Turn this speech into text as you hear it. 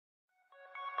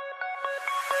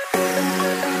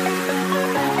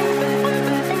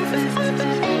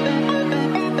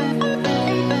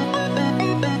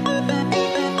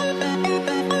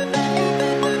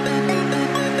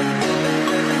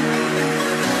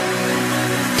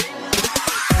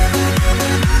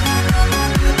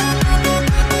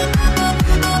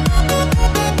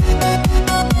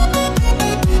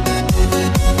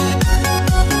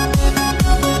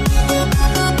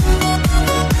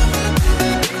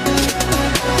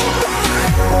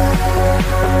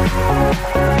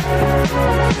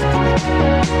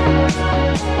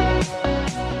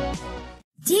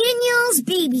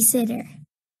Babysitter.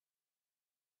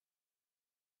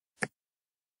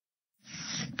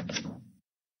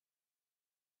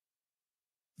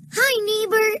 Hi,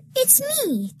 neighbor. It's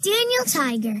me, Daniel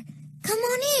Tiger. Come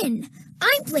on in.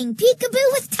 I'm playing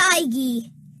peekaboo with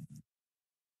Tiggy.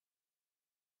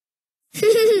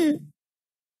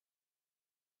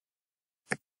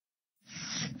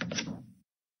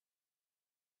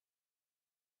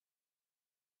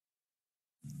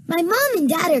 My mom and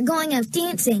dad are going out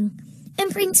dancing,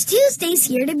 and Prince Tuesday's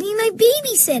here to be my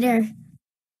babysitter.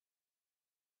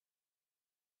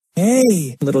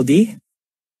 Hey, little D.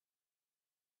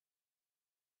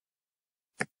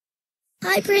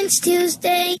 Hi, Prince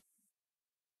Tuesday.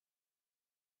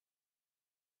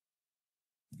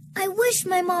 I wish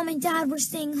my mom and dad were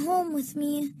staying home with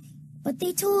me, but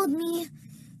they told me,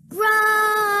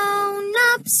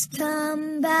 grown-ups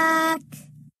come back.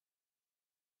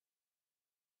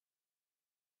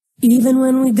 Even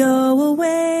when we go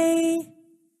away,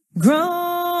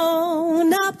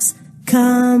 grown-ups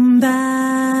come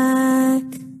back.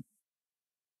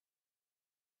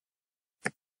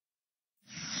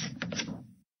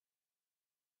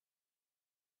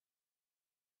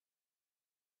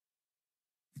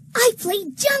 I play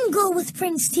jungle with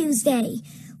Prince Tuesday.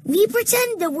 We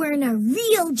pretend that we're in a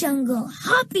real jungle,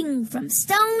 hopping from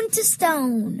stone to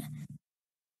stone.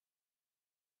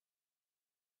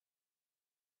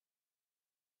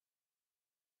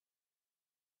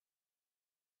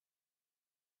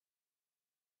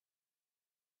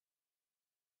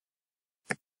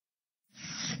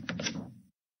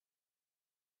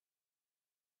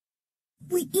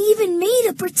 We even made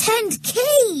a pretend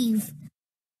cave.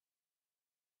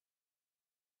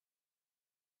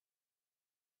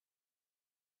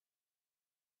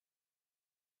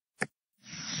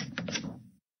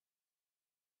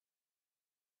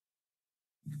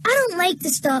 I don't like to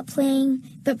stop playing,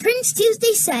 but Prince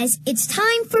Tuesday says it's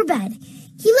time for bed.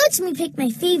 He lets me pick my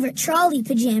favorite trolley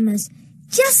pajamas,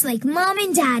 just like Mom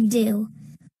and Dad do.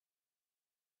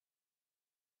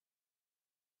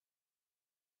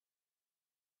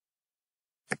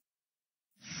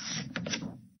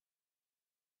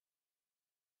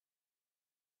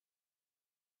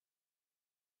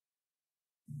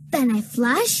 Then I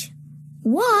flush,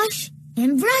 wash,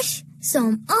 and brush, so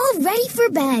I'm all ready for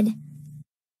bed.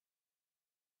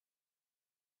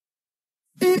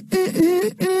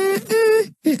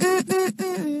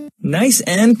 Nice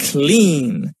and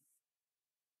clean.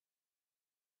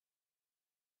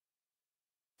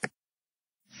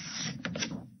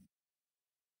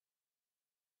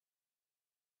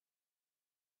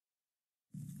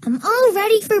 I'm all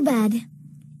ready for bed.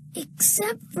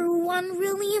 Except for one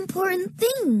really important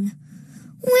thing.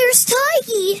 Where's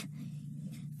Tiggy?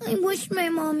 I wish my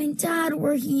mom and dad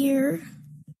were here.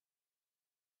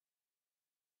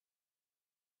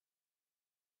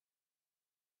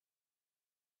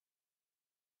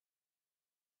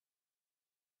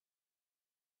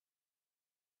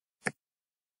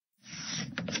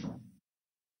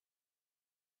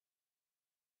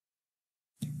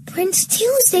 Prince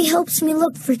Tuesday helps me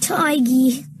look for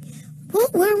Tiggy.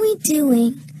 What were we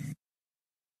doing?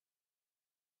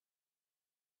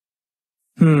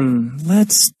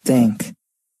 Let's think.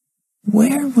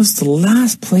 Where was the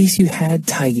last place you had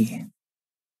Tiggy?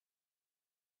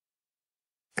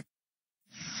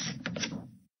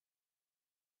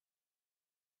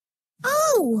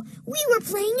 Oh, we were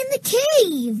playing in the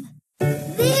cave.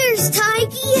 There's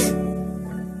Tiggy.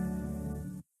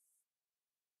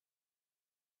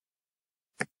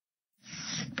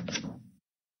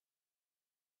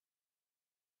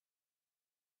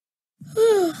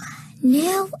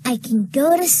 Now I can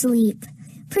go to sleep.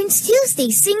 Prince Tuesday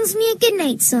sings me a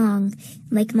goodnight song,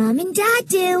 like Mom and Dad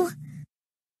do.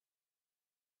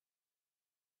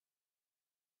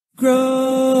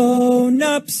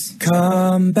 Grown-ups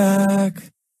come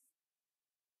back.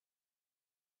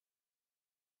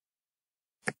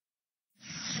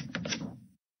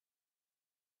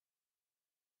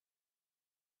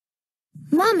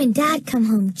 Mom and Dad come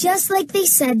home just like they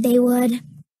said they would.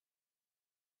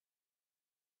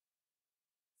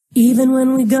 Even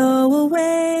when we go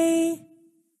away,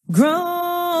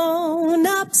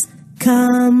 grown-ups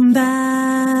come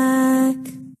back.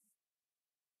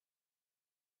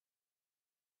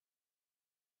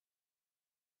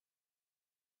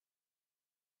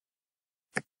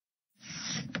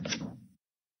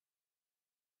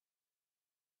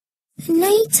 Good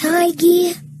night,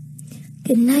 Tiggy.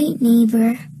 Good night,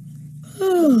 neighbor.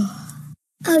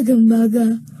 Ugga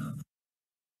mugga.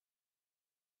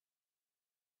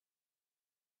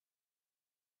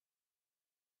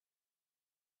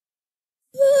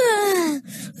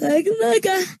 Ugga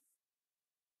mugga.